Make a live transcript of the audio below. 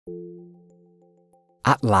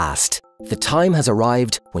At last, the time has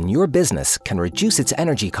arrived when your business can reduce its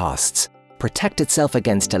energy costs, protect itself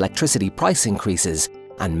against electricity price increases,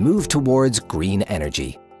 and move towards green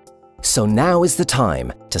energy. So now is the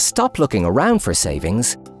time to stop looking around for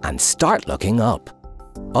savings and start looking up.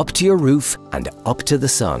 Up to your roof and up to the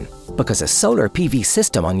sun, because a solar PV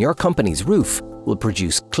system on your company's roof will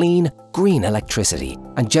produce clean, green electricity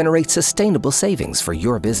and generate sustainable savings for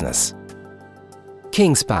your business.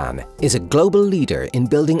 Kingspan is a global leader in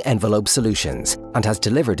building envelope solutions and has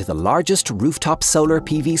delivered the largest rooftop solar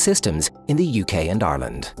PV systems in the UK and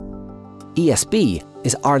Ireland. ESB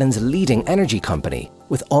is Ireland's leading energy company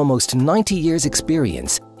with almost 90 years'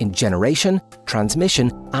 experience in generation,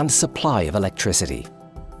 transmission and supply of electricity.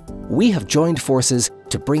 We have joined forces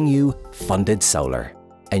to bring you Funded Solar,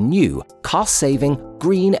 a new cost-saving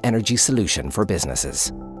green energy solution for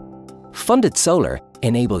businesses. Funded Solar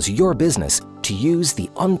enables your business to use the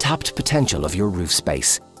untapped potential of your roof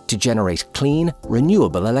space to generate clean,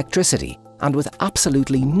 renewable electricity and with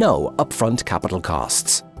absolutely no upfront capital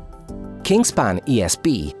costs. Kingspan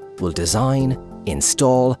ESB will design,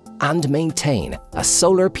 install and maintain a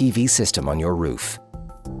solar PV system on your roof.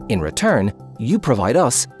 In return, you provide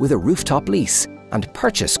us with a rooftop lease and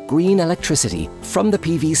purchase green electricity from the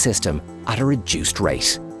PV system at a reduced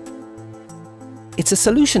rate. It's a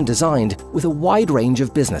solution designed with a wide range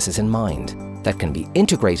of businesses in mind that can be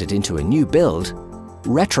integrated into a new build,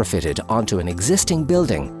 retrofitted onto an existing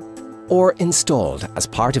building, or installed as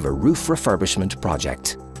part of a roof refurbishment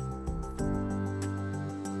project.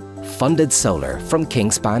 Funded Solar from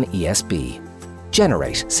Kingspan ESB.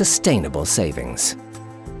 Generate sustainable savings.